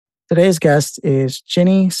Today's guest is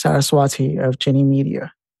Ginni Saraswati of Ginni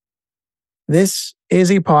Media. This is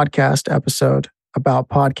a podcast episode about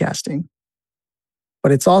podcasting,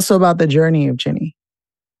 but it's also about the journey of Ginni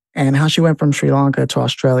and how she went from Sri Lanka to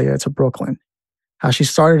Australia to Brooklyn, how she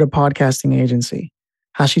started a podcasting agency,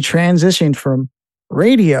 how she transitioned from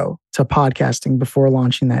radio to podcasting before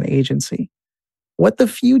launching that agency, what the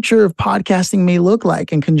future of podcasting may look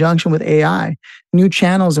like in conjunction with AI, new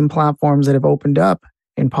channels and platforms that have opened up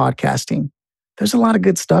in podcasting. There's a lot of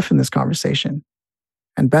good stuff in this conversation.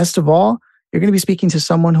 And best of all, you're going to be speaking to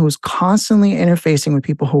someone who's constantly interfacing with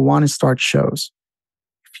people who want to start shows.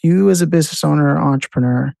 If you as a business owner or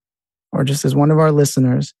entrepreneur, or just as one of our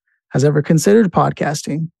listeners, has ever considered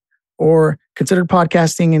podcasting or considered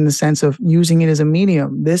podcasting in the sense of using it as a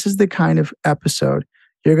medium, this is the kind of episode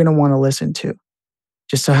you're going to want to listen to.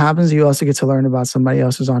 Just so happens you also get to learn about somebody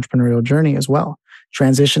else's entrepreneurial journey as well,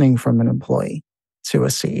 transitioning from an employee to a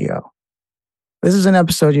CEO. This is an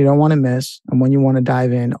episode you don't want to miss and one you want to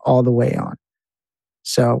dive in all the way on.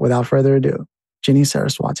 So without further ado, Ginni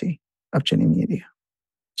Saraswati of Ginni Media.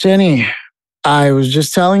 Ginni, I was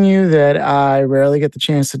just telling you that I rarely get the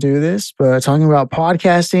chance to do this, but talking about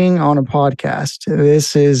podcasting on a podcast,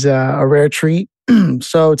 this is a rare treat.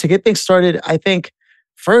 So to get things started, I think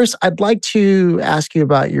first, I'd like to ask you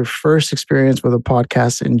about your first experience with a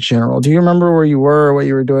podcast in general. Do you remember where you were or what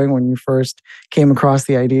you were doing when you first came across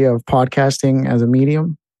the idea of podcasting as a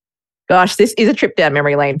medium? Gosh, this is a trip down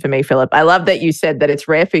memory lane for me, Philip. I love that you said that it's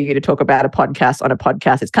rare for you to talk about a podcast on a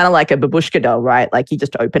podcast. It's kind of like a babushka doll, right? Like you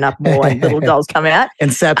just open up more and little dolls come out.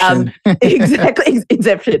 Inception. Exactly,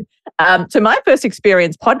 Inception. So my first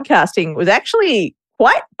experience podcasting was actually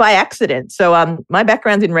quite by accident. So my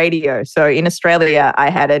background's in radio. So in Australia, I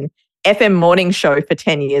had an FM morning show for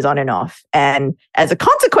 10 years on and off. And as a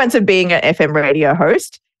consequence of being an FM radio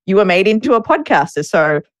host, you were made into a podcaster.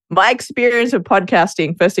 So my experience of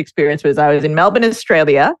podcasting, first experience was I was in Melbourne,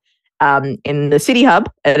 Australia, in the City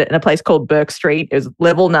Hub in a place called Burke Street. It was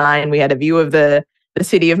level 9. We had a view of the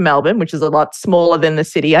city of Melbourne, which is a lot smaller than the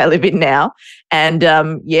city I live in now. And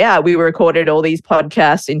we recorded all these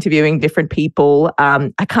podcasts, interviewing different people.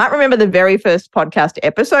 I can't remember the very first podcast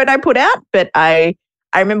episode I put out, but I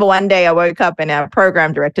remember one day I woke up and our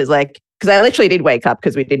program director's like, because I literally did wake up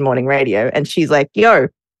because we did morning radio. And she's like, yo,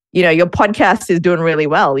 you know, your podcast is doing really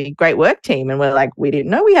well. Great work, team. And we're like, we didn't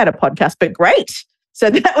know we had a podcast, but great. So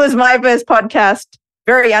that was my first podcast.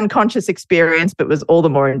 Very unconscious experience, but was all the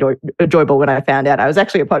more enjoyable when I found out I was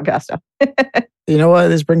actually a podcaster. You know what?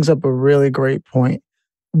 This brings up a really great point.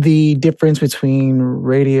 The difference between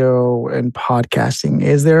radio and podcasting.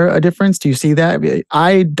 Is there a difference? Do you see that?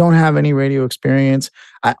 I don't have any radio experience.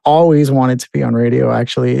 I always wanted to be on radio,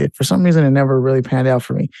 actually. For some reason, it never really panned out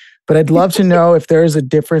for me. But I'd love to know if there is a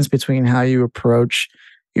difference between how you approach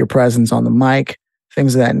your presence on the mic,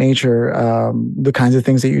 things of that nature, the kinds of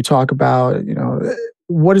things that you talk about. You know,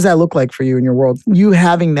 what does that look like for you in your world, you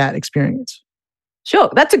having that experience? Sure.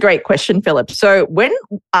 That's a great question, Philip. So when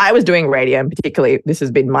I was doing radio, and particularly this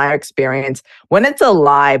has been my experience, when it's a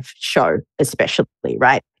live show, especially,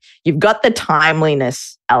 right? You've got the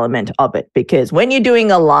timeliness element of it, because when you're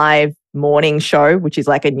doing a live morning show, which is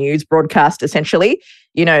like a news broadcast, essentially,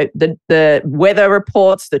 you know, the weather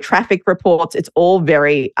reports, the traffic reports, it's all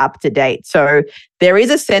very up to date. So there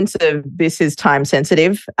is a sense of this is time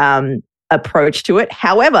sensitive approach to it.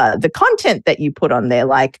 However, the content that you put on there,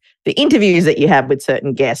 like the interviews that you have with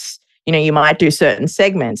certain guests, you know, you might do certain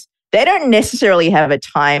segments, they don't necessarily have a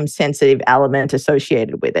time sensitive element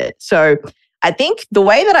associated with it. So I think the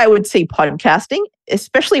way that I would see podcasting,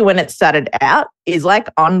 especially when it started out, is like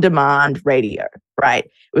on-demand radio, right?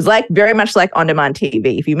 It was like very much like on-demand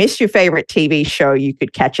TV. If you missed your favorite TV show, you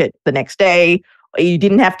could catch it the next day. Or you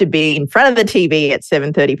didn't have to be in front of the TV at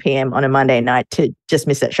 7:30 p.m. on a Monday night to just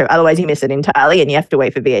miss that show. Otherwise, you miss it entirely and you have to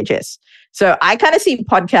wait for VHS. So I kind of see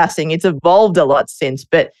podcasting, it's evolved a lot since,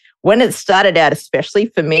 but when it started out, especially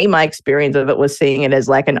for me, my experience of it was seeing it as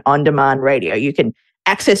like an on-demand radio. You can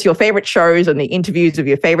access your favorite shows and the interviews of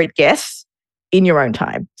your favorite guests in your own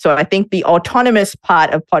time. So I think the autonomous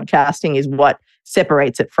part of podcasting is what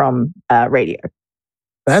separates it from radio.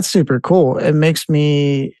 That's super cool. It makes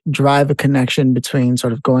me drive a connection between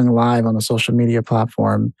sort of going live on a social media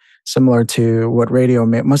platform, similar to what radio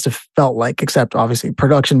must have felt like, except obviously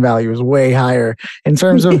production value is way higher in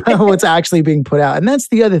terms of what's actually being put out. And that's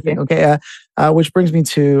the other thing, okay? Which brings me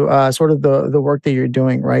to sort of the work that you're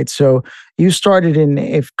doing, right? So you started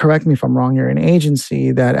correct me if I'm wrong, you're an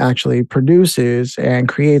agency that actually produces and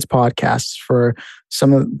creates podcasts for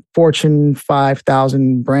some of Fortune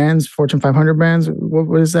 5,000 brands, Fortune 500 brands.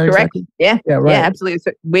 What is that Correct. exactly? Yeah, right. Yeah, absolutely.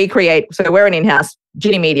 So we're an in-house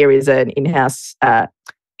Ginni Media is an in-house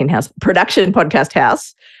production podcast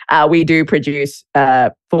house. We do produce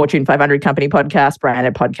Fortune 500 company podcasts,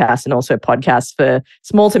 branded podcasts, and also podcasts for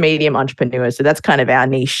small to medium entrepreneurs. So that's kind of our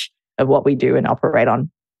niche of what we do and operate on.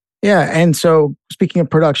 Yeah. And so speaking of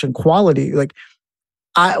production quality, like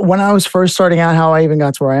when I was first starting out, how I even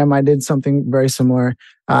got to where I am, I did something very similar.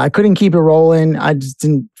 I couldn't keep it rolling. I just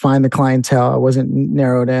didn't find the clientele. I wasn't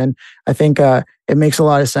narrowed in. I think it makes a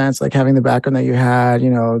lot of sense, like having the background that you had,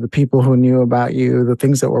 the people who knew about you, the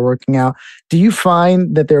things that were working out. Do you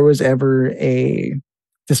find that there was ever a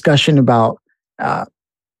discussion about a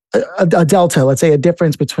delta, let's say a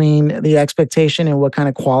difference between the expectation and what kind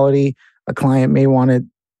of quality a client may want to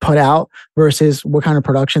put out versus what kind of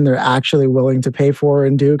production they're actually willing to pay for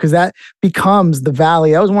and do? Because that becomes the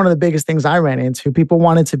valley. That was one of the biggest things I ran into. People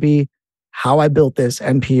wanted to be how I built this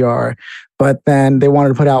NPR, but then they wanted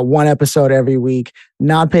to put out one episode every week,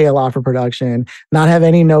 not pay a lot for production, not have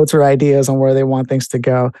any notes or ideas on where they want things to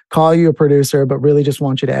go, call you a producer, but really just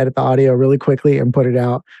want you to edit the audio really quickly and put it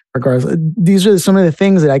out regardless. These are some of the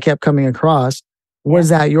things that I kept coming across. Was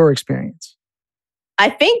that your experience? I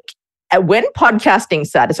think when podcasting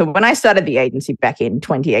started, so when I started the agency back in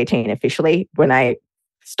 2018 officially, when I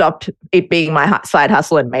stopped it being my side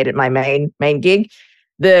hustle and made it my main gig,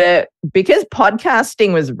 because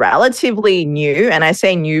podcasting was relatively new, and I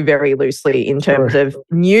say new very loosely in terms of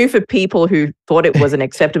new for people who thought it was an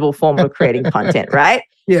acceptable form of creating content, right?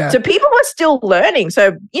 Yeah. So people were still learning.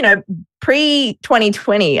 So,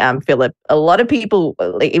 pre-2020, Philip, a lot of people,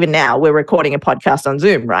 like even now, we're recording a podcast on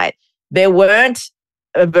Zoom, right? There wasn't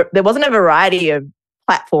a variety of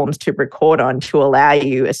platforms to record on to allow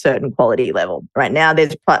you a certain quality level. Right now,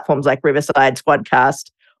 there's platforms like Riverside,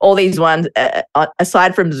 Squadcast, all these ones,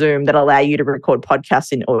 aside from Zoom, that allow you to record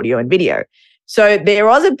podcasts in audio and video. So there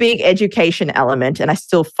was a big education element, and I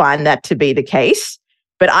still find that to be the case.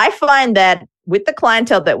 But I find that with the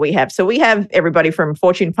clientele that we have, so we have everybody from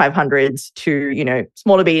Fortune 500s to,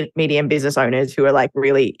 small to medium business owners who are like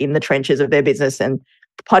really in the trenches of their business, and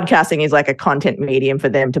podcasting is like a content medium for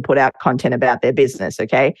them to put out content about their business,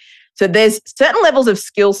 okay? So there's certain levels of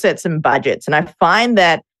skill sets and budgets. And I find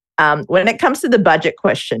that when it comes to the budget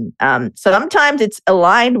question, sometimes it's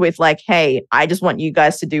aligned with like, hey, I just want you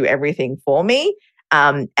guys to do everything for me.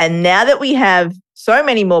 And now that we have so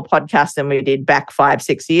many more podcasts than we did back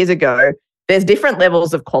 5-6 years ago, there's different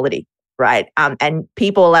levels of quality, right? And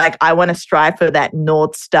people are like, I want to strive for that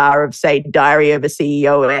North Star of, say, Diary of a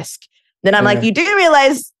CEO-esque. Then I'm like, you do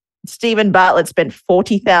realize Stephen Bartlett spent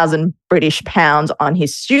 40,000 British pounds on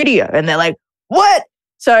his studio. And they're like, what?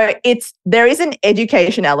 So there is an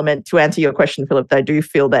education element to answer your question, Philip, that I do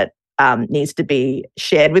feel that needs to be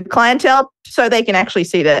shared with clientele so they can actually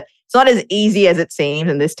see that it's not as easy as it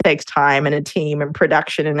seems. And this takes time and a team and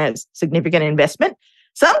production and a significant investment.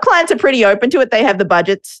 Some clients are pretty open to it. They have the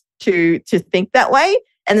budgets to think that way.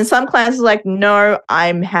 And then some clients are like, no,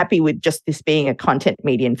 I'm happy with just this being a content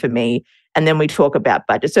medium for me. And then we talk about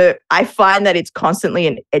budget. So I find that it's constantly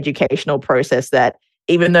an educational process that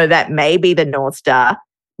even though that may be the North Star,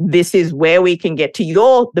 this is where we can get to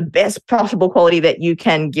the best possible quality that you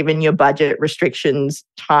can given your budget restrictions,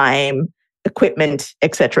 time, equipment,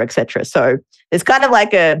 et cetera, et cetera. So it's kind of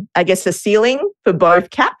like a ceiling for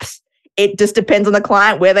both caps. It just depends on the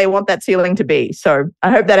client where they want that ceiling to be. So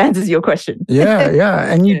I hope that answers your question.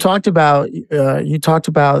 Yeah. And you talked about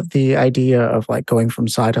the idea of like going from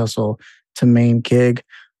side hustle to main gig.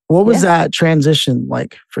 What was that transition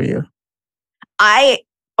like for you? I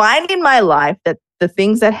find in my life that the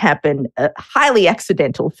things that happen are highly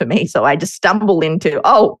accidental for me. So I just stumble into,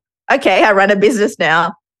 okay, I run a business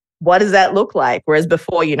now. What does that look like? Whereas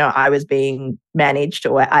before, I was being managed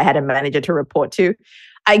or I had a manager to report to.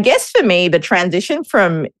 I guess for me, the transition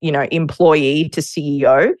from, employee to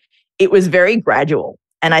CEO, it was very gradual.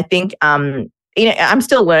 And I think, I'm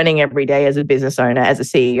still learning every day as a business owner, as a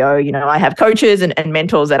CEO. I have coaches and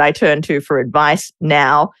mentors that I turn to for advice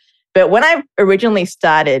now. But when I originally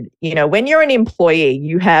started, when you're an employee,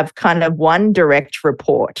 you have kind of one direct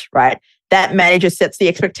report, right? That manager sets the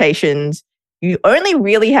expectations. You only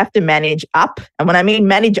really have to manage up. And when I mean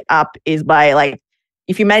manage up is by like,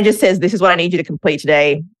 if your manager says, this is what I need you to complete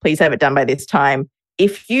today, please have it done by this time.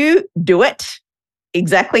 If you do it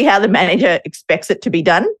exactly how the manager expects it to be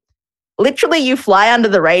done, literally you fly under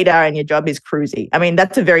the radar and your job is cruisy. I mean,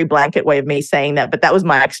 that's a very blanket way of me saying that, but that was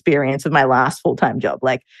my experience of my last full-time job.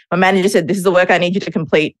 Like my manager said, this is the work I need you to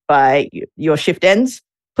complete by your shift ends.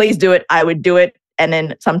 Please do it. I would do it. And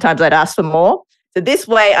then sometimes I'd ask for more. So this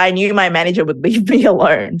way I knew my manager would leave me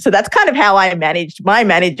alone. So that's kind of how I managed my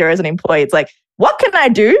manager as an employee. It's like, what can I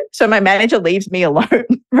do so my manager leaves me alone,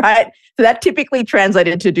 right? So that typically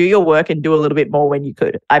translated to do your work and do a little bit more when you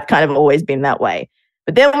could. I've kind of always been that way.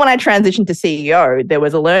 But then when I transitioned to CEO, there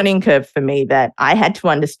was a learning curve for me that I had to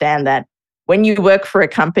understand that when you work for a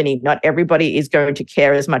company, not everybody is going to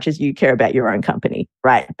care as much as you care about your own company,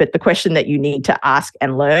 right? But the question that you need to ask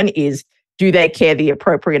and learn is, do they care the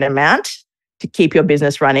appropriate amount to keep your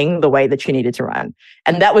business running the way that you need it to run?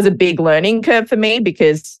 And that was a big learning curve for me,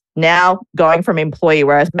 because now going from employee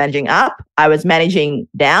where I was managing up, I was managing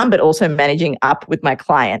down, but also managing up with my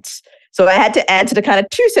clients. So I had to answer to kind of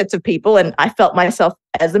two sets of people, and I felt myself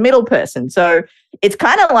as the middle person. So it's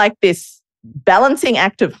kind of like this balancing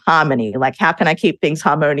act of harmony. Like, how can I keep things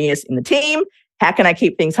harmonious in the team? How can I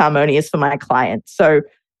keep things harmonious for my clients? So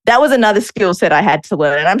that was another skill set I had to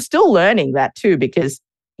learn. And I'm still learning that too, because,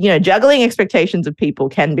 juggling expectations of people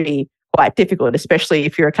can be quite difficult, especially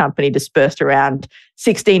if you're a company dispersed around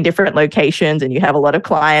 16 different locations and you have a lot of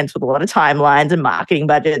clients with a lot of timelines and marketing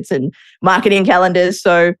budgets and marketing calendars.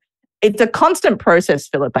 So it's a constant process,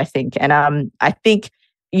 Phillip, I think. And I think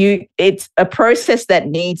it's a process that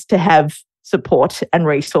needs to have support and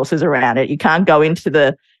resources around it. You can't go into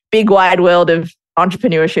the big wide world of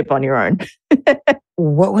entrepreneurship on your own.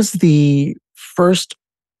 What was the first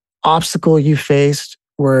obstacle you faced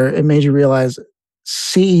where it made you realize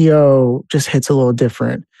CEO just hits a little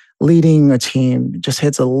different? Leading a team just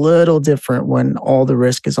hits a little different when all the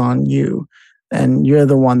risk is on you and you're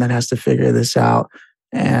the one that has to figure this out.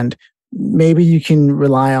 And maybe you can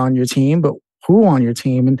rely on your team, but who on your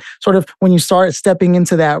team? And sort of when you start stepping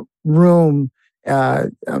into that room,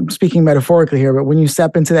 I'm speaking metaphorically here, but when you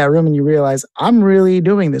step into that room and you realize, I'm really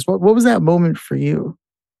doing this, what was that moment for you?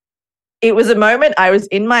 It was a moment I was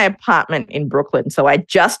in my apartment in Brooklyn. So I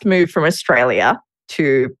just moved from Australia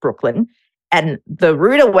to Brooklyn. And the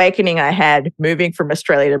rude awakening I had moving from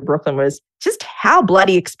Australia to Brooklyn was just how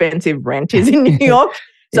bloody expensive rent is in New York.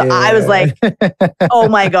 So yeah. I was like, oh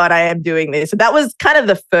my God, I am doing this. So that was kind of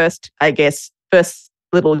the first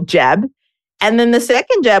little jab. And then the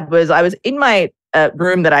second jab was I was in my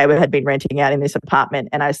room that I had been renting out in this apartment.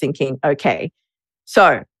 And I was thinking, okay,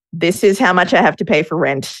 so this is how much I have to pay for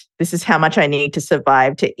rent. This is how much I need to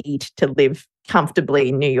survive, to eat, to live comfortably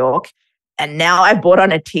in New York. And now I've brought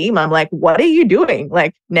on a team. I'm like, what are you doing?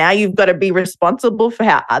 Like, now you've got to be responsible for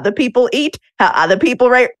how other people eat, how other people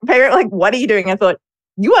pay rent. Like, what are you doing? I thought,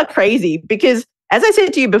 you are crazy, because as I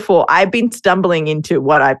said to you before, I've been stumbling into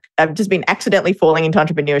what I've just been accidentally falling into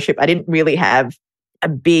entrepreneurship. I didn't really have a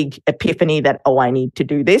big epiphany that, oh, I need to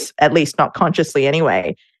do this, at least not consciously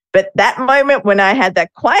anyway. But that moment when I had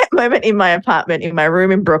that quiet moment in my apartment, in my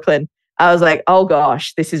room in Brooklyn, I was like, oh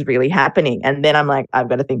gosh, this is really happening. And then I'm like, I've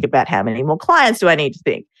got to think about how many more clients do I need to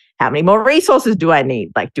think? How many more resources do I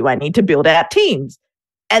need? Like, do I need to build out teams?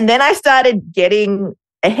 And then I started getting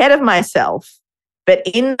ahead of myself. But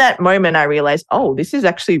in that moment, I realized, oh, this is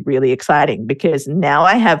actually really exciting, because now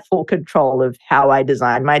I have full control of how I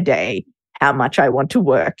design my day, how much I want to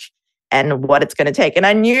work, and what it's going to take. And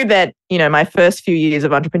I knew that, my first few years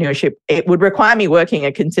of entrepreneurship, it would require me working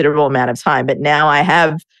a considerable amount of time. But now I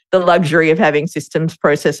have the luxury of having systems,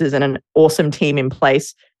 processes, and an awesome team in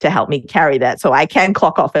place to help me carry that. So I can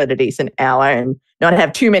clock off at a decent hour and not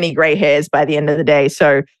have too many gray hairs by the end of the day.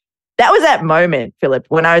 So that was that moment, Phillip,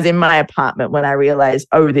 when I was in my apartment, when I realized,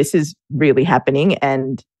 oh, this is really happening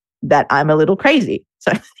and that I'm a little crazy.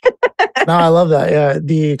 So no, I love that. Yeah.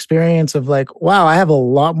 The experience of like, wow, I have a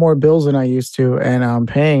lot more bills than I used to and I'm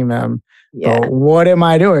paying them. Yeah. But what am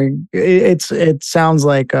I doing? It sounds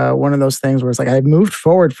like one of those things where it's like I moved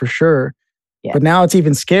forward for sure. Yeah. But now it's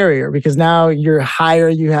even scarier because now you're higher,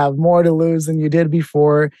 you have more to lose than you did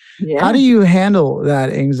before. Yeah. How do you handle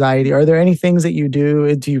that anxiety? Are there any things that you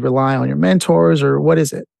do? Do you rely on your mentors or what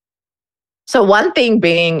is it? So one thing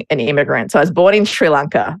being an immigrant. So I was born in Sri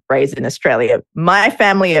Lanka, raised in Australia. My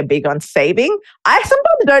family are big on saving. I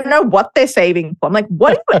sometimes don't know what they're saving for. I'm like,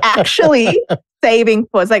 what are you actually saving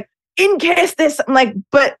for? It's like, in case this, I'm like,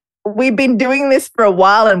 but we've been doing this for a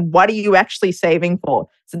while and what are you actually saving for?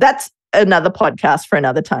 So that's another podcast for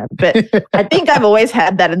another time. But I think I've always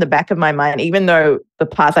had that in the back of my mind, even though the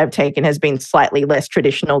path I've taken has been slightly less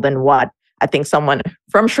traditional than what I think someone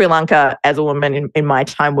from Sri Lanka as a woman in my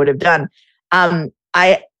time would have done.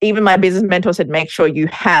 Even my business mentor said, make sure you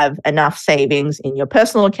have enough savings in your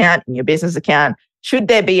personal account, in your business account, should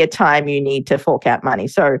there be a time you need to fork out money.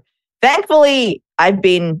 So thankfully, I've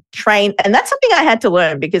been trained, and that's something I had to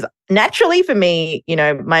learn because naturally for me,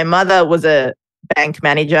 my mother was a bank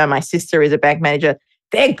manager. My sister is a bank manager.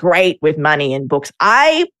 They're great with money and books.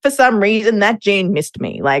 For some reason, that gene missed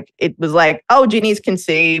me. Like, it was like, oh, Ginni's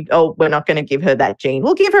conceived. Oh, we're not going to give her that gene.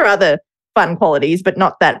 We'll give her other fun qualities, but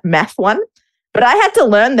not that math one. But I had to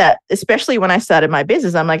learn that, especially when I started my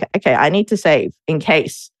business. I'm like, okay, I need to save in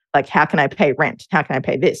case, like, how can I pay rent? How can I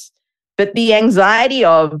pay this? But the anxiety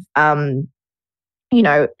of, I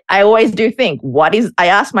always do think, I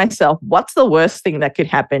ask myself, what's the worst thing that could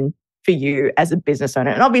happen for you as a business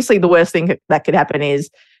owner? And obviously the worst thing that could happen is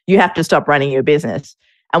you have to stop running your business.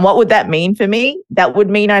 And what would that mean for me? That would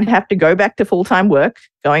mean I'd have to go back to full-time work,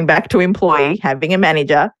 going back to employee, having a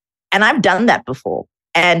manager. And I've done that before.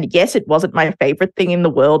 And yes, it wasn't my favorite thing in the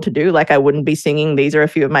world to do. Like, I wouldn't be singing, these are a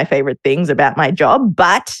few of my favorite things about my job,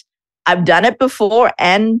 but I've done it before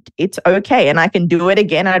and it's okay. And I can do it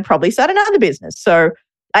again. And I'd probably start another business. So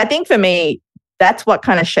I think for me, that's what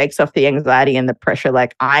kind of shakes off the anxiety and the pressure.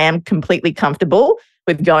 Like, I am completely comfortable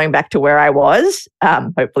with going back to where I was.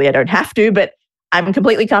 Hopefully I don't have to, but I'm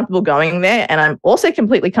completely comfortable going there. And I'm also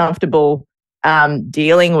completely comfortable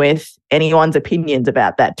dealing with anyone's opinions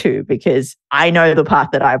about that too, because I know the path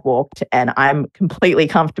that I've walked and I'm completely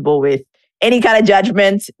comfortable with any kind of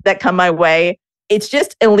judgments that come my way. It's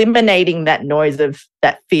just eliminating that noise of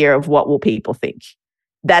that fear of what will people think.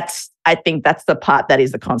 I think that's the part that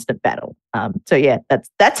is the constant battle. So yeah,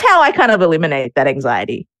 that's how I kind of eliminate that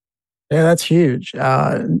anxiety. Yeah, that's huge.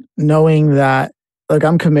 Knowing that, look,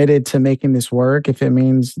 I'm committed to making this work. If it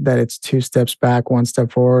means that it's 2 steps back, 1 step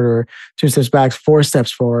forward, or 2 steps back, 4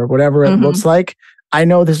 steps forward, whatever it looks like, I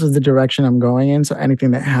know this is the direction I'm going in. So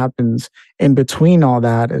anything that happens in between all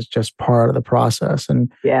that is just part of the process. And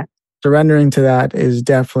surrendering to that is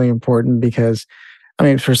definitely important because, I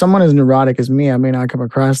mean, for someone as neurotic as me, I may not come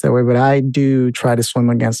across that way, but I do try to swim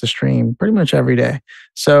against the stream pretty much every day.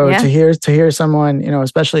 So to hear someone,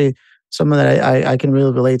 especially someone that I can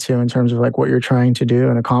really relate to in terms of like what you're trying to do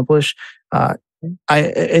and accomplish,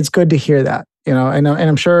 it's good to hear that, and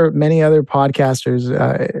I'm sure many other podcasters,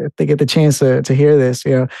 if they get the chance to hear this,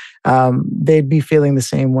 they'd be feeling the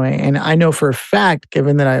same way. And I know for a fact,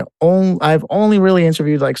 given that I've only really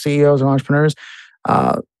interviewed like CEOs and entrepreneurs,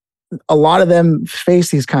 a lot of them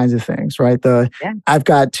face these kinds of things, right? I've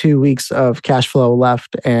got 2 weeks of cash flow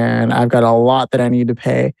left and I've got a lot that I need to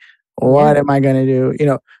pay. What am I going to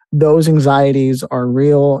do? Those anxieties are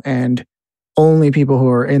real, and only people who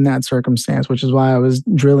are in that circumstance, which is why I was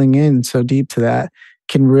drilling in so deep to that,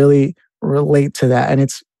 can really relate to that. And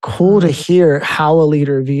it's cool to hear how a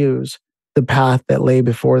leader views the path that lay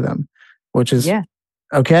before them, which is,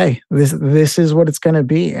 okay, this is what it's going to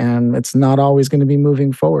be. And it's not always going to be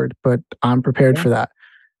moving forward, but I'm prepared for that.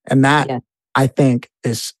 And that, I think,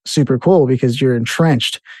 is super cool because you're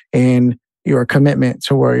entrenched in your commitment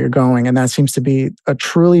to where you're going. And that seems to be a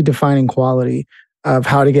truly defining quality of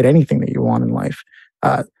how to get anything that you want in life.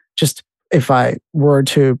 Just if I were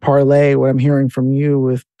to parlay what I'm hearing from you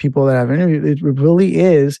with people that I've interviewed, it really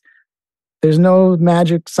is, there's no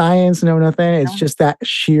magic science, no nothing. It's just that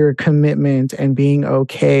sheer commitment and being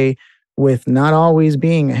okay with not always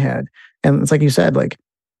being ahead. And it's like you said, like,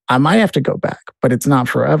 I might have to go back, but it's not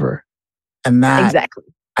forever. And that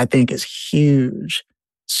I think is huge.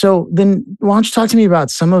 So then why don't you talk to me about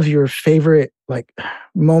some of your favorite like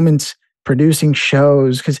moments producing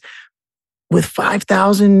shows? Because with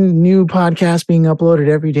 5,000 new podcasts being uploaded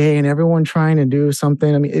every day and everyone trying to do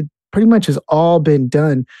something, I mean, it pretty much has all been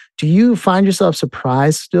done. Do you find yourself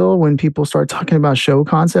surprised still when people start talking about show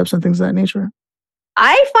concepts and things of that nature?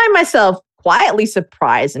 I find myself quietly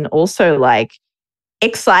surprised and also like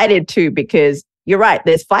excited too, because you're right.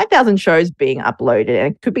 There's 5,000 shows being uploaded,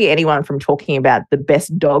 and it could be anyone from talking about the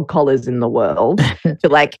best dog collars in the world to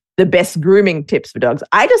like the best grooming tips for dogs.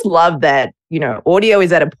 I just love that, audio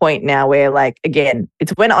is at a point now where, like, again,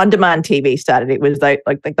 it's when on-demand TV started. It was like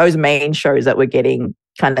those main shows that were getting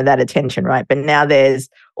kind of that attention, right? But now there's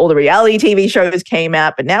all the reality TV shows came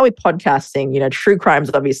out, but now with podcasting, true crime's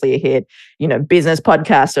obviously a hit, business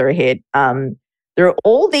podcasts are a hit. There are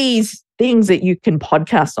all these things that you can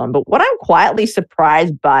podcast on. But what I'm quietly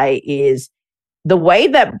surprised by is the way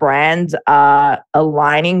that brands are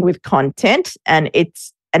aligning with content and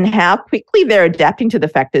how quickly they're adapting to the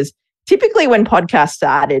factors. Typically when podcasts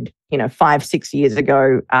started, 5-6 years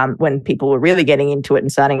ago, when people were really getting into it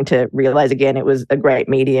and starting to realize again, it was a great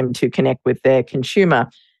medium to connect with their consumer.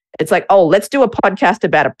 It's like, oh, let's do a podcast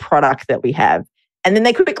about a product that we have. And then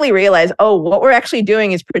they quickly realize, oh, what we're actually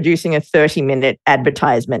doing is producing a 30-minute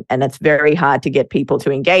advertisement. And it's very hard to get people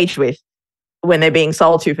to engage with when they're being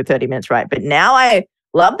sold to for 30 minutes, right? But now I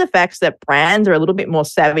love the fact that brands are a little bit more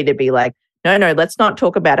savvy to be like, no, let's not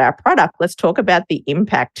talk about our product. Let's talk about the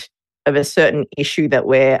impact of a certain issue that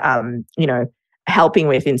we're, helping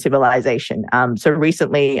with in civilization. So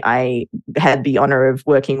recently I had the honor of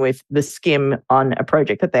working with the Skim on a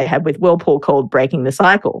project that they had with Whirlpool called Breaking the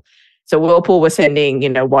Cycle. So Whirlpool was sending,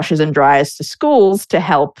 washers and dryers to schools to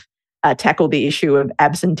help tackle the issue of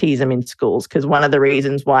absenteeism in schools, because one of the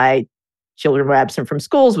reasons why children were absent from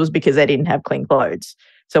schools was because they didn't have clean clothes.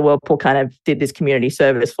 So Whirlpool kind of did this community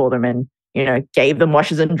service for them and, gave them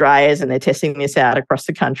washers and dryers, and they're testing this out across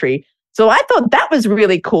the country. So I thought that was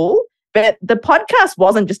really cool. But the podcast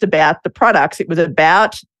wasn't just about the products. It was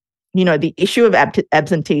about, the issue of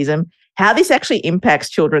absenteeism, how this actually impacts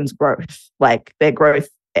children's growth, like their growth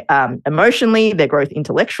emotionally, their growth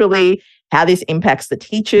intellectually, how this impacts the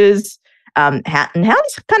teachers, how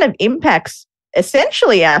this kind of impacts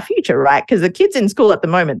essentially our future, right? Because the kids in school at the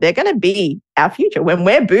moment, they're going to be our future. When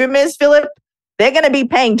we're boomers, Phillip, they're going to be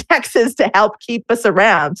paying taxes to help keep us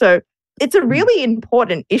around. So it's a really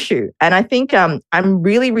important issue. And I think I'm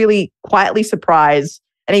really, really quietly surprised,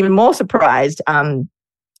 and even more surprised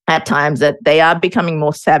at times, that they are becoming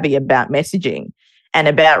more savvy about messaging and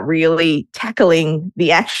about really tackling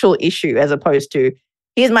the actual issue, as opposed to,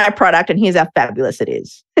 here's my product and here's how fabulous it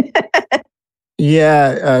is.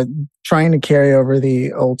 Yeah, trying to carry over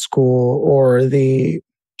the old school or the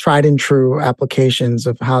tried and true applications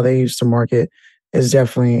of how they used to market is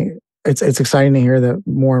definitely, it's exciting to hear that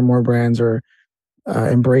more and more brands are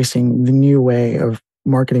embracing the new way of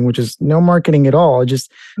marketing, which is no marketing at all, just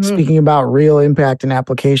speaking about real impact and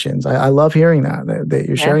applications. I love hearing that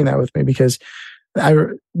you're sharing that with me, because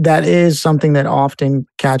that is something that often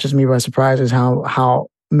catches me by surprise, is how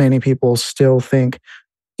many people still think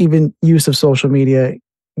even use of social media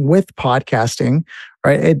with podcasting,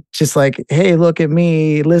 right? It's just like, hey, look at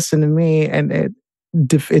me, listen to me, and it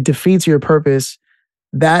defeats your purpose.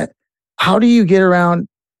 That, how do you get around,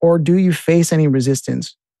 or do you face any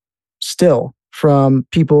resistance still from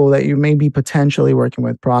people that you may be potentially working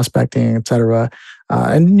with, prospecting, et cetera?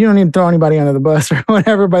 And you don't need to throw anybody under the bus or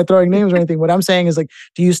whatever by throwing names or anything. What I'm saying is, like,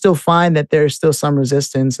 do you still find that there's still some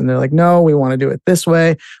resistance and they're like, no, we want to do it this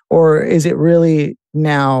way? Or is it really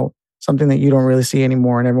now something that you don't really see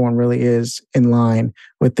anymore and everyone really is in line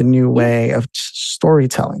with the new way of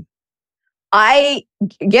storytelling? I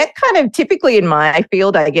get kind of, typically in my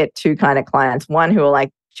field, I get two kind of clients. One who are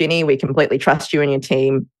like, Ginni, we completely trust you and your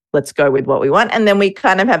team. Let's go with what we want. And then we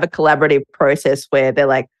kind of have a collaborative process where they're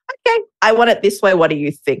like, okay, I want it this way. What do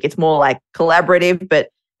you think? It's more like collaborative, but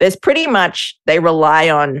there's pretty much, they rely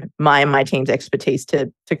on my team's expertise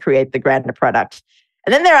to create the grander product.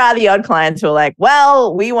 And then there are the odd clients who are like,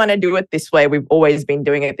 well, we want to do it this way. We've always been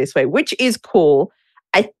doing it this way, which is cool.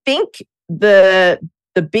 I think the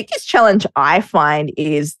biggest challenge I find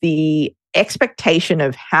is the expectation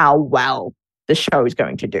of how well the show is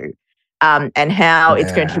going to do, and how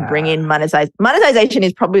it's going to bring in monetization. Monetization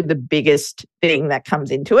is probably the biggest thing that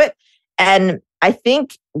comes into it. And I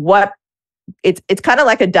think it's kind of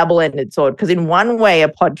like a double-ended sword, because in one way, a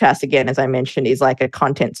podcast, again, as I mentioned, is like a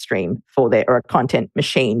content stream or a content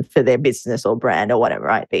machine for their business or brand or whatever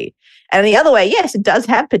it might be. And the other way, yes, it does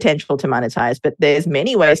have potential to monetize, but there's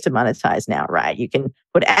many ways to monetize now, right? You can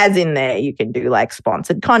put ads in there. You can do like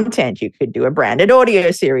sponsored content. You could do a branded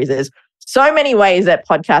audio series. There's so many ways that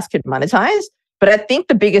podcasts could monetize. But I think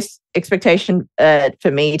the biggest expectation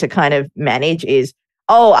for me to kind of manage is,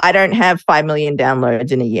 oh, I don't have 5 million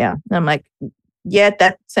downloads in a year. And I'm like, yeah,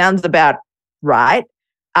 that sounds about right.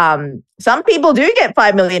 Some people do get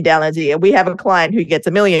 5 million downloads a year. We have a client who gets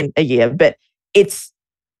 1 million a year, but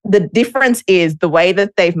the difference is the way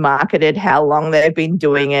that they've marketed, how long they've been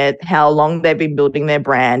doing it, how long they've been building their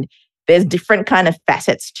brand. There's different kind of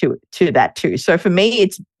facets to that too. So for me,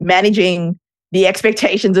 it's managing the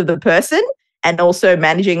expectations of the person, and also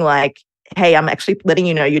managing like, hey, I'm actually letting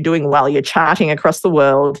you know you're doing well. You're charting across the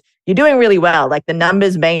world. You're doing really well. Like, the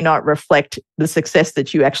numbers may not reflect the success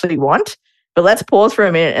that you actually want, but let's pause for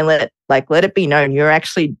a minute and let it be known you're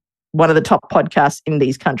actually one of the top podcasts in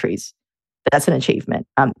these countries. That's an achievement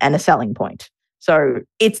and a selling point. So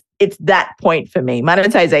it's that point for me,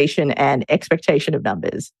 monetization and expectation of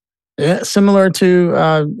numbers. Yeah, similar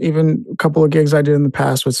to even a couple of gigs I did in the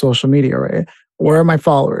past with social media, right? Where are my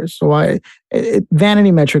followers? So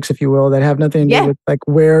vanity metrics, if you will, that have nothing to do with like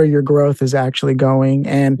where your growth is actually going,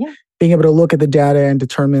 and being able to look at the data and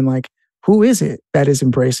determine like, who is it that is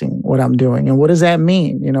embracing what I'm doing? And what does that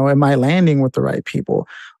mean? Am I landing with the right people?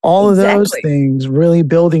 All of those things really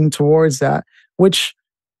building towards that, which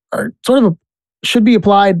are sort of should be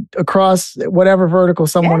applied across whatever vertical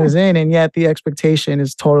someone is in. And yet the expectation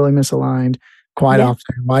is totally misaligned quite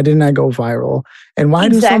often. Why didn't I go viral? And why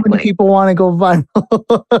do so many people want to go viral?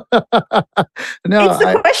 No, it's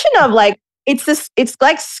the question of like, it's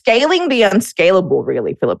like scaling the unscalable,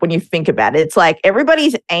 really, Phillip, when you think about it. It's like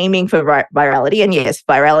everybody's aiming for virality. And yes,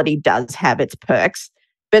 virality does have its perks.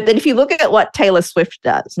 But then if you look at what Taylor Swift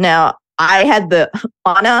does, now I had the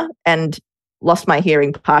honor and lost my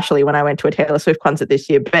hearing partially when I went to a Taylor Swift concert this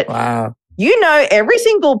year. But Wow. every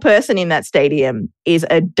single person in that stadium is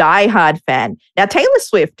a diehard fan. Now, Taylor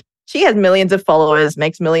Swift, she has millions of followers,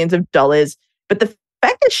 makes millions of dollars. But the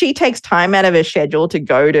fact that she takes time out of her schedule to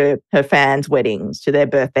go to her fans' weddings, to their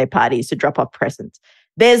birthday parties, to drop off presents,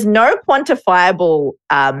 there's no quantifiable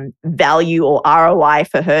value or ROI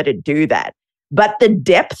for her to do that. But the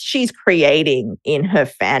depth she's creating in her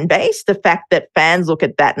fan base, the fact that fans look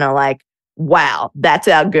at that and are like, wow, that's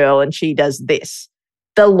our girl and she does this.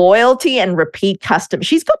 The loyalty and repeat custom,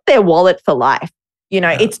 she's got their wallet for life.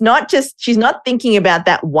 It's not just, she's not thinking about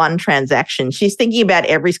that one transaction. She's thinking about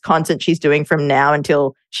every concert she's doing from now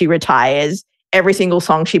until she retires, every single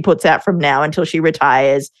song she puts out from now until she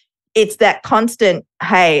retires. It's that constant,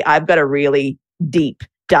 hey, I've got a really deep,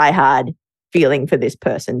 diehard feeling for this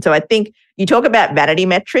person. So I think you talk about vanity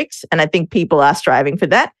metrics, and I think people are striving for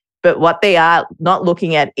that. But what they are not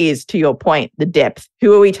looking at is, to your point, the depth.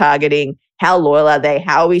 Who are we targeting? How loyal are they?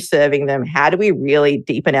 How are we serving them? How do we really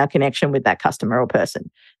deepen our connection with that customer or person?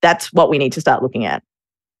 That's what we need to start looking at.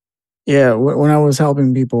 Yeah, when I was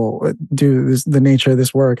helping people do the nature of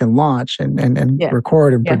this work and launch and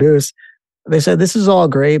record and produce, they said, this is all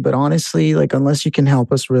great, but honestly, like, unless you can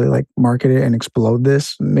help us really like market it and explode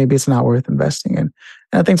this, maybe it's not worth investing in.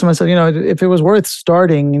 And I think to myself, if it was worth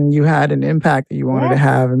starting and you had an impact that you wanted to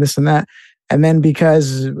have and this and that, and then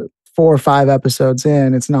because 4 or 5 episodes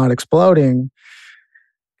in, it's not exploding,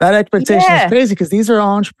 that expectation is crazy, because these are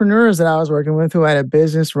entrepreneurs that I was working with who had a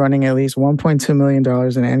business running at least $1.2 million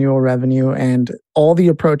in annual revenue, and all the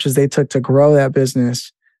approaches they took to grow that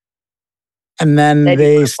business. And then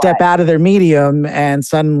they step out of their medium and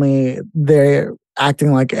suddenly they're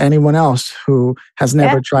acting like anyone else who has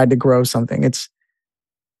never tried to grow something.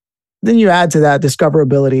 Then you add to that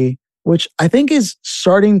discoverability, which I think is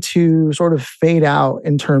starting to sort of fade out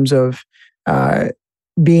in terms of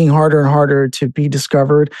being harder and harder to be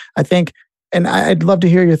discovered. I think, and I'd love to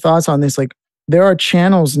hear your thoughts on this. Like, there are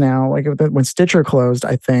channels now, like when Stitcher closed,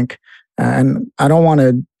 I think, and I don't want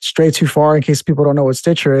to stray too far in case people don't know what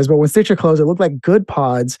Stitcher is, but when Stitcher closed, it looked like Good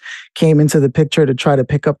Pods came into the picture to try to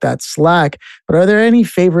pick up that slack. But are there any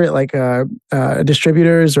favorite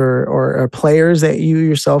distributors or players that you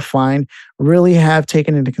yourself find really have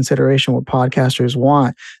taken into consideration what podcasters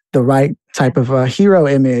want? The right type of hero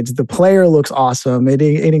image, the player looks awesome, it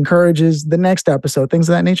encourages the next episode, things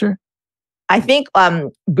of that nature? I think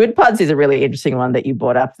Good Pods is a really interesting one that you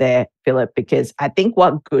brought up there, Phillip, because I think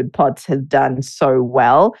what Good Pods has done so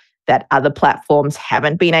well that other platforms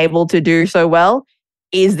haven't been able to do so well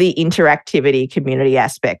is the interactivity community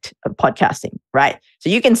aspect of podcasting, right? So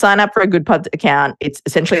you can sign up for a Good Pods account. It's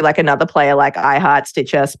essentially like another player like iHeart,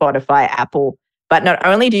 Stitcher, Spotify, Apple. But not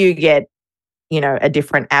only do you get a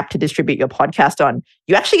different app to distribute your podcast on,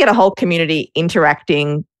 you actually get a whole community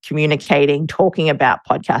interacting, communicating, talking about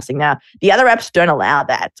podcasting. Now, the other apps don't allow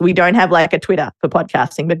that. So we don't have like a Twitter for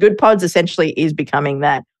podcasting, but Good Pods essentially is becoming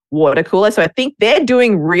that water cooler. So I think they're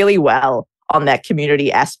doing really well on that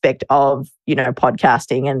community aspect of,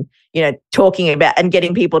 podcasting and, talking about and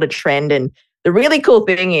getting people to trend. And the really cool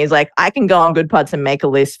thing is, like, I can go on Good Pods and make a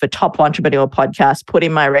list for top entrepreneur podcasts, put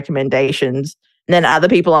in my recommendations, and then other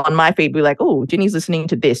people on my feed be like, oh, Ginni's listening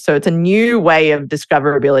to this. So it's a new way of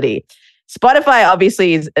discoverability. Spotify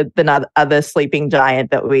obviously is the other sleeping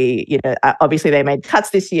giant that obviously they made cuts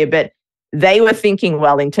this year, but they were thinking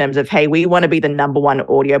well in terms of, hey, we want to be the number one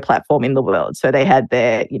audio platform in the world. So they had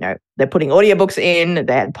they're putting audiobooks in,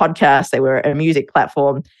 they had podcasts, they were a music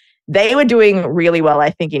platform. They were doing really well,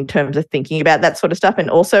 I think, in terms of thinking about that sort of stuff. And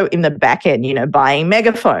also in the back end, buying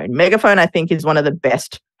Megaphone. Megaphone, I think, is one of the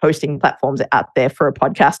best hosting platforms out there for a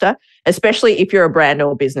podcaster, especially if you're a brand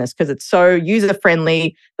or business, because it's so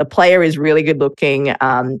user-friendly. The player is really good looking.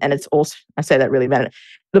 And it's also, I say that really bad.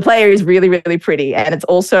 The player is really, really pretty. And it's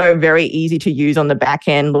also very easy to use on the back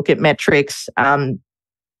end, look at metrics. So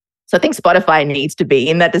I think Spotify needs to be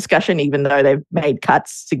in that discussion, even though they've made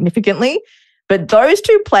cuts significantly. But those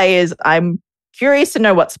two players, I'm curious to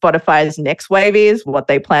know what Spotify's next wave is, what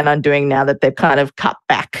they plan on doing now that they've kind of cut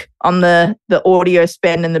back on the audio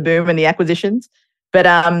spend and the boom and the acquisitions. But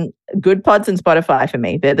Good Pods and Spotify, for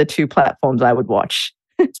me, they're the two platforms I would watch.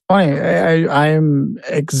 It's funny. I am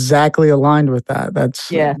exactly aligned with that.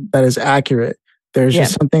 That is accurate. There's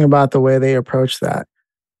just something about the way they approach that.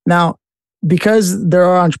 Now, because there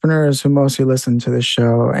are entrepreneurs who mostly listen to this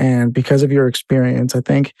show, and because of your experience, I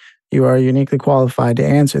think you are uniquely qualified to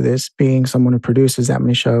answer this, being someone who produces that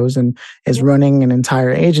many shows and is running an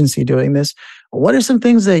entire agency doing this. what are some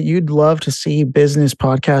things that you'd love to see business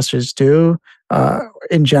podcasters do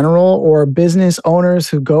in general, or business owners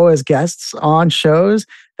who go as guests on shows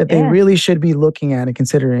that they really should be looking at and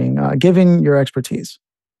considering, given your expertise?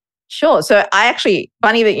 Sure. So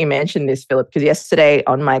funny that you mentioned this, Philip, because yesterday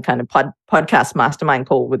on my kind of podcast mastermind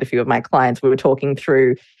call with a few of my clients, we were talking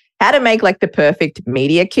through how to make like the perfect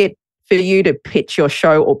media kit for you to pitch your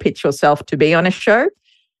show or pitch yourself to be on a show.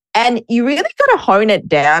 And you really got to hone it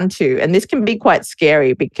down to, and this can be quite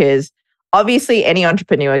scary because obviously any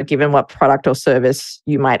entrepreneur, given what product or service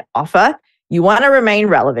you might offer, you want to remain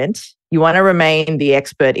relevant. You want to remain the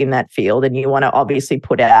expert in that field, and you want to obviously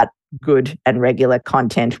put out good and regular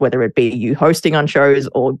content, whether it be you hosting on shows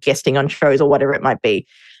or guesting on shows or whatever it might be.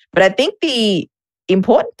 But I think the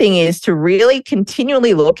important thing is to really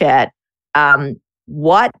continually look at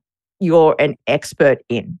what you're an expert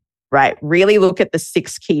in, right? Really look at the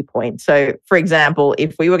 6 key points. So for example,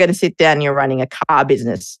 if we were going to sit down and you're running a car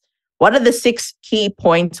business, what are the 6 key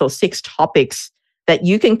points or 6 topics that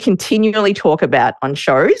you can continually talk about on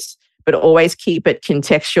shows, but always keep it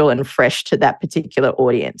contextual and fresh to that particular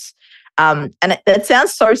audience? And that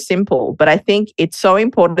sounds so simple, but I think it's so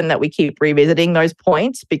important that we keep revisiting those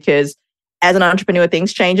points because as an entrepreneur,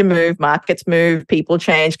 things change and move, markets move, people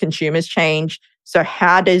change, consumers change. So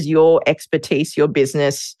how does your expertise, your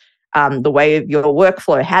business, the way of your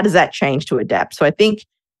workflow, how does that change to adapt? So I think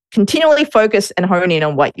continually focus and hone in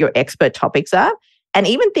on what your expert topics are, and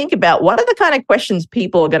even think about what are the kind of questions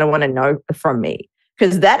people are going to want to know from me.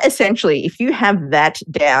 Because that essentially, if you have that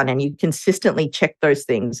down and you consistently check those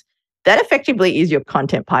things, that effectively is your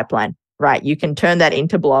content pipeline, right? You can turn that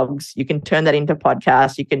into blogs, you can turn that into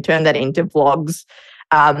podcasts, you can turn that into vlogs,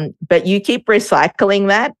 but you keep recycling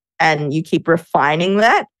that and you keep refining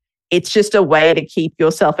that. It's just a way to keep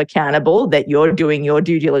yourself accountable that you're doing your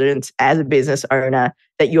due diligence as a business owner,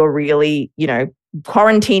 that you're really,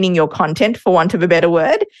 quarantining your content, for want of a better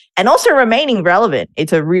word, and also remaining relevant.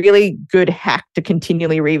 It's a really good hack to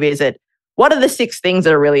continually revisit what are the 6 things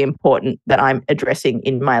that are really important that I'm addressing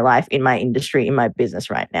in my life, in my industry, in my business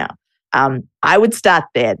right now. I would start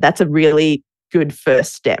there. That's a really good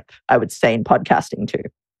first step, I would say, in podcasting too.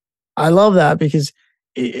 I love that because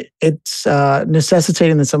it's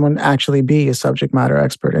necessitating that someone actually be a subject matter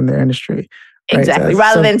expert in their industry. Right? Exactly.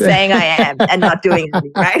 Rather than saying I am and not doing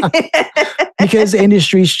anything, right? Because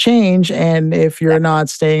industries change. And if you're not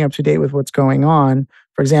staying up to date with what's going on,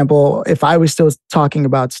 for example, if I was still talking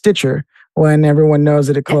about Stitcher when everyone knows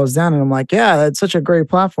that it closed down and I'm like, yeah, that's such a great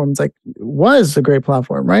platform. It's like, it was a great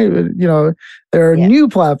platform, right? There are new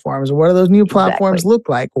platforms. What do those new platforms look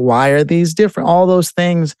like? Why are these different? All those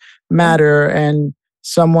things matter. And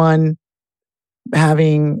someone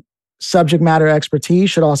having subject matter expertise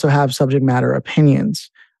should also have subject matter opinions,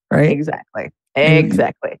 right? Exactly.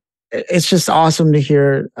 It's just awesome to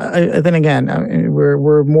hear. Then again,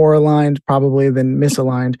 we're more aligned probably than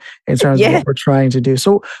misaligned in terms of what we're trying to do.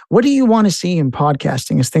 So what do you want to see in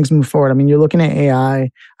podcasting as things move forward? I mean, you're looking at AI.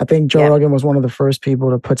 I think Joe Rogan was one of the first people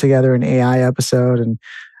to put together an AI episode. And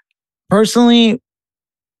personally,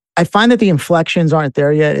 I find that the inflections aren't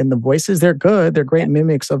there yet in the voices. They're good. They're great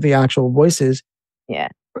mimics of the actual voices. Yeah.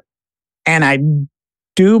 And I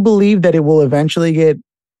do believe that it will eventually get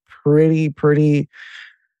pretty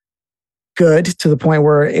good to the point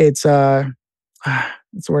where it's that's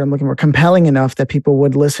the word I'm looking for, compelling enough that people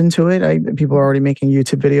would listen to it. People are already making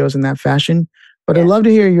YouTube videos in that fashion. But I'd love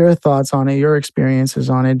to hear your thoughts on it, your experiences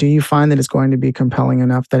on it. Do you find that it's going to be compelling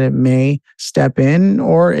enough that it may step in,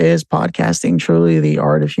 or is podcasting truly the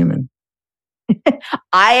art of human?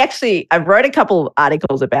 I've wrote a couple of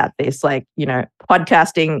articles about this,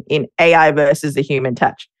 podcasting in AI versus the human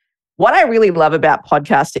touch. What I really love about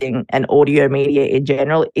podcasting and audio media in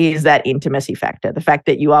general is that intimacy factor. The fact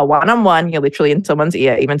that you are one-on-one, you're literally in someone's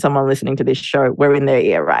ear, even someone listening to this show, we're in their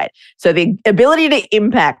ear, right? So the ability to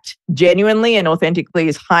impact genuinely and authentically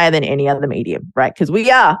is higher than any other medium, right? Because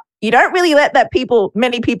you don't really let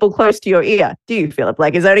many people close to your ear, do you, Philip?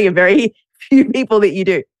 It's only a very few people that you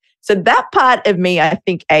do. So that part of me, I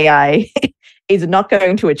think AI is not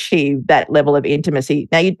going to achieve that level of intimacy.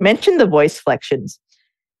 Now, you mentioned the voice flexions.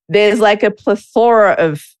 There's a plethora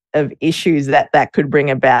of issues that could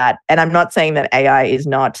bring about. And I'm not saying that AI is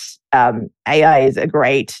not, AI is a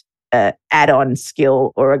great add-on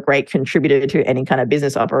skill or a great contributor to any kind of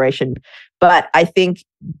business operation. But I think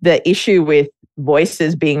the issue with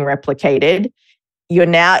voices being replicated, you're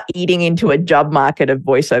now eating into a job market of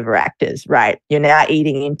voiceover actors, right? You're now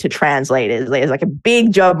eating into translators. There's a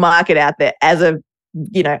big job market out there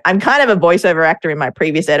I'm kind of a voiceover actor in my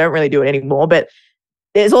previous, I don't really do it anymore, but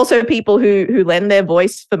there's also people who lend their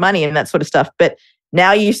voice for money and that sort of stuff. But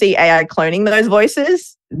Now you see AI cloning those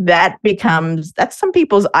voices. That's some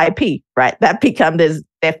people's IP, right? There's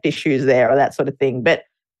theft issues there or that sort of thing. But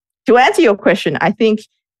to answer your question, I think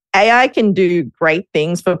AI can do great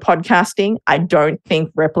things for podcasting. I don't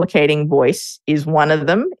think replicating voice is one of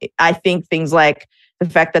them. I think things like the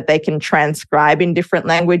fact that they can transcribe in different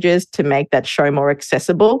languages to make that show more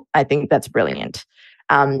accessible, I think that's brilliant.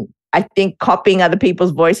 I think copying other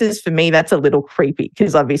people's voices, for me, that's a little creepy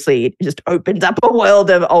because obviously it just opens up a world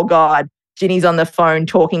of, oh God, Ginni's on the phone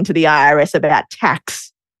talking to the IRS about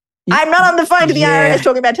tax. I'm not on the phone to the IRS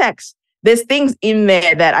talking about tax. There's things in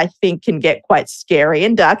there that I think can get quite scary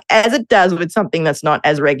and dark, as it does with something that's not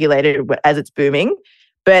as regulated as it's booming.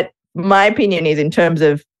 But my opinion is, in terms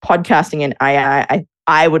of podcasting and AI,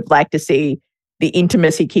 I would like to see the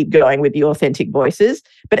intimacy keep going with the authentic voices.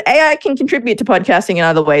 But AI can contribute to podcasting in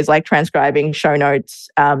other ways, like transcribing show notes,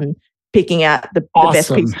 picking out the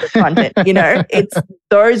best piece of content. It's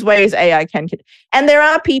those ways AI can. And there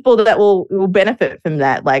are people that will benefit from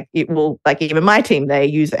that. Like even my team, they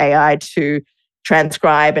use AI to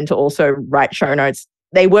transcribe and to also write show notes.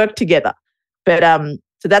 They work together. But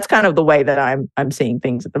so that's kind of the way that I'm seeing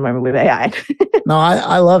things at the moment with AI. No,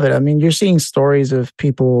 I love it. I mean, you're seeing stories of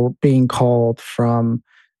people being called from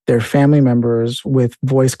their family members with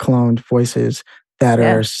voice cloned voices that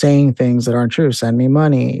are saying things that aren't true. Send me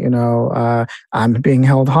money, I'm being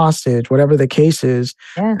held hostage, whatever the case is.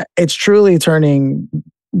 Yeah. It's truly turning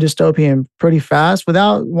dystopian pretty fast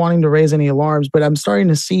without wanting to raise any alarms. But I'm starting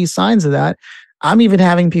to see signs of that. I'm even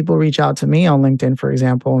having people reach out to me on LinkedIn, for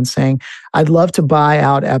example, and saying, I'd love to buy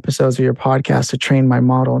out episodes of your podcast to train my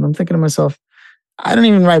model. And I'm thinking to myself, I don't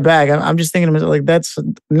even write back. I'm just thinking to myself, like, that's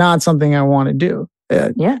not something I want to do.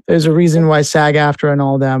 There's a reason why SAG-AFTRA and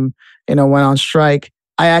all them, went on strike.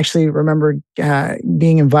 I actually remember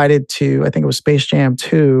being invited to, I think it was Space Jam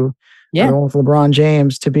 2, the one with LeBron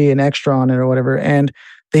James, to be an extra on it or whatever. And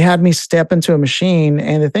they had me step into a machine.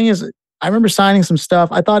 And the thing is, I remember signing some stuff.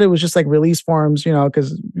 I thought it was just like release forms,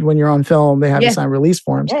 because when you're on film, they have you sign release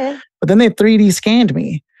forms. Yeah. But then they 3D scanned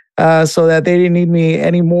me so that they didn't need me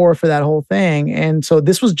anymore for that whole thing. And so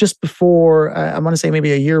this was just before, I'm going to say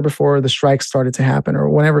maybe a year before the strikes started to happen or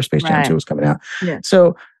whenever Space Jam 2 was coming out. Yeah.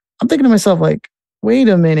 So I'm thinking to myself, like, wait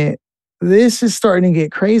a minute, this is starting to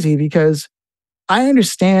get crazy because I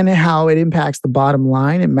understand how it impacts the bottom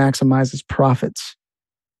line. It maximizes profits,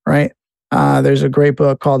 right? There's a great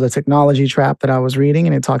book called The Technology Trap that I was reading,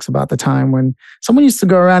 and it talks about the time when someone used to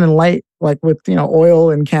go around and light, like with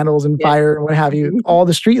oil and candles and fire and what have you, all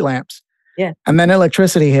the street lamps. Yeah. And then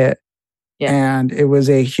electricity hit. Yeah. And it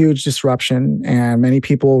was a huge disruption, and many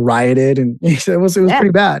people rioted, and it was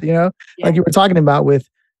pretty bad. Like you were talking about with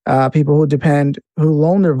people who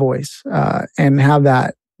loan their voice and have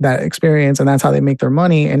that experience, and that's how they make their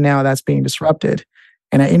money. And now that's being disrupted.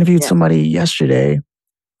 And I interviewed somebody yesterday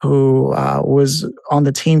who was on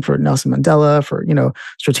the team for Nelson Mandela, for,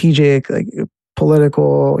 strategic, like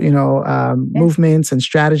political, movements and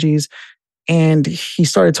strategies. And he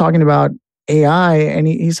started talking about AI, and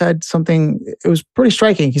he said something, it was pretty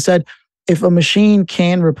striking. He said, if a machine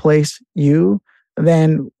can replace you,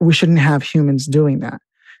 then we shouldn't have humans doing that.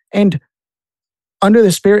 And under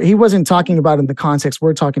the spirit, he wasn't talking about in the context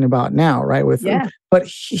we're talking about now, right? But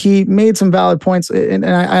he made some valid points. And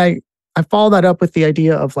I follow that up with the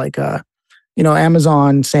idea of like,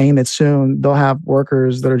 Amazon saying that soon they'll have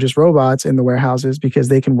workers that are just robots in the warehouses because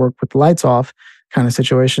they can work with the lights off kind of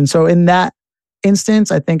situation. So in that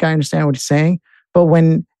instance, I think I understand what he's saying. But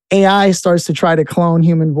when AI starts to try to clone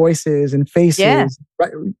human voices and faces,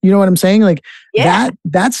 right, you know what I'm saying? Like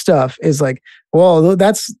that stuff is like, well,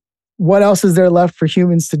 that's what else is there left for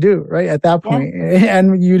humans to do, right? At that point.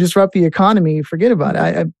 And you disrupt the economy, forget about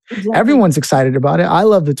it. Exactly. Everyone's excited about it. I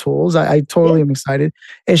love the tools. I totally am excited.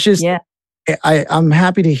 It's just, I'm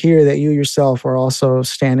happy to hear that you yourself are also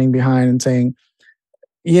standing behind and saying,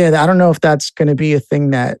 I don't know if that's going to be a thing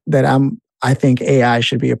that I think AI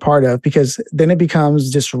should be a part of, because then it becomes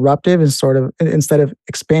disruptive and sort of instead of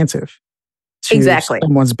expansive to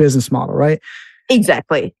someone's business model, right?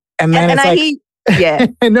 Exactly. And then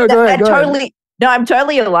no, go ahead. No, I'm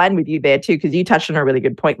totally aligned with you there too, because you touched on a really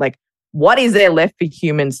good point. Like, what is there left for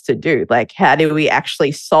humans to do? Like, how do we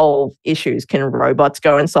actually solve issues? Can robots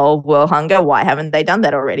go and solve world hunger? Why haven't they done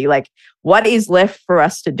that already? Like, what is left for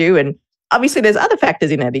us to do? And obviously there's other factors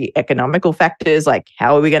in there, the economical factors, like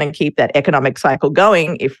how are we going to keep that economic cycle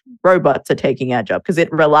going if robots are taking our job? Because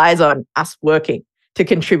it relies on us working to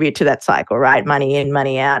contribute to that cycle, right? Money in,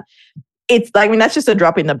 money out. That's just a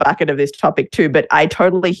drop in the bucket of this topic too, but I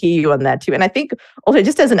totally hear you on that too. And I think also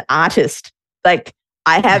just as an artist, like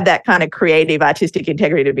I have that kind of creative artistic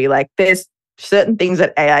integrity to be like, there's certain things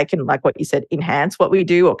that AI can, like what you said, enhance what we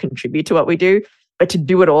do or contribute to what we do. But to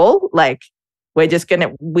do it all, like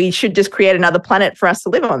we should just create another planet for us to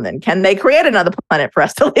live on then. Can they create another planet for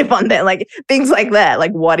us to live on then? Like things like that.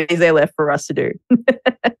 Like what is there left for us to do?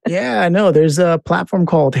 Yeah, I know. There's a platform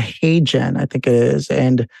called HeyGen, I think it is.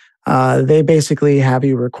 And they basically have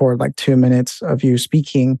you record like 2 minutes of you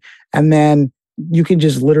speaking. And then you can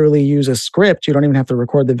just literally use a script. You don't even have to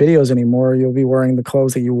record the videos anymore. You'll be wearing the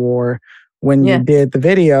clothes that you wore when you did the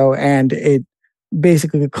video. And it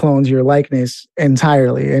basically clones your likeness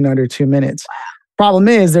entirely in under 2 minutes. Problem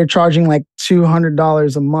is, they're charging like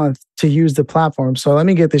 $200 a month to use the platform. So let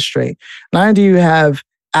me get this straight. Not only do you have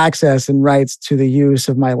access and rights to the use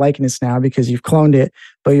of my likeness now because you've cloned it,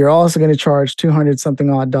 but you're also going to charge 200 something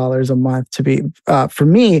odd dollars a month to be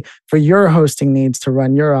for your hosting needs to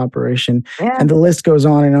run your operation. Yeah. And the list goes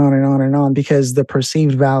on and on and on and on because the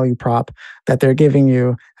perceived value prop that they're giving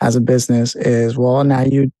you as a business is, well, now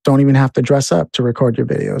you don't even have to dress up to record your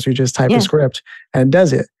videos. You just type a script and it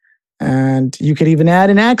does it. And you could even add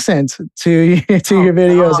an accent to your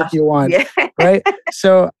videos if you want, right?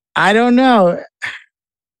 So I don't know.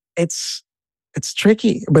 It's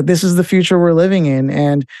tricky, but this is the future we're living in.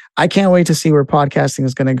 And I can't wait to see where podcasting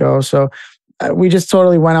is going to go. So we just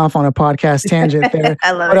totally went off on a podcast tangent there.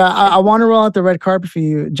 I love but it. I want to roll out the red carpet for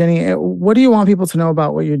you, Ginni. What do you want people to know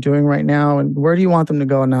about what you're doing right now? And where do you want them to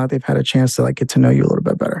go now that they've had a chance to like get to know you a little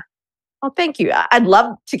bit better? Well, thank you. I'd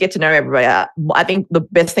love to get to know everybody. I think the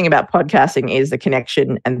best thing about podcasting is the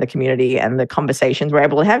connection and the community and the conversations we're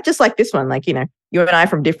able to have, just like this one. Like, you know, you and I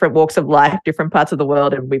from different walks of life, different parts of the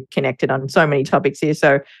world, and we've connected on so many topics here.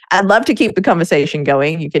 So I'd love to keep the conversation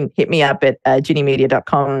going. You can hit me up at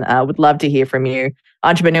ginnimedia.com. I would love to hear from you,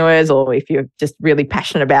 entrepreneurs, or if you're just really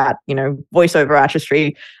passionate about, you know, voiceover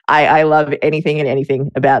artistry. I love anything and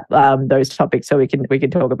anything about those topics. So we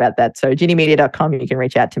can talk about that. So ginnimedia.com, you can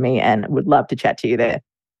reach out to me and would love to chat to you there.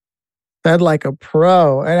 Said like a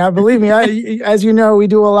pro. And I believe me, as you know, we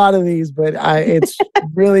do a lot of these, but it's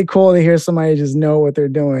really cool to hear somebody just know what they're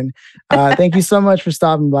doing. Thank you so much for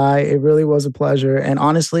stopping by. It really was a pleasure. And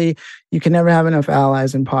honestly, you can never have enough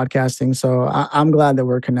allies in podcasting. So I'm glad that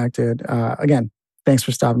we're connected. Again, thanks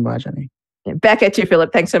for stopping by, Ginni. Back at you,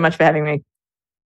 Phillip. Thanks so much for having me.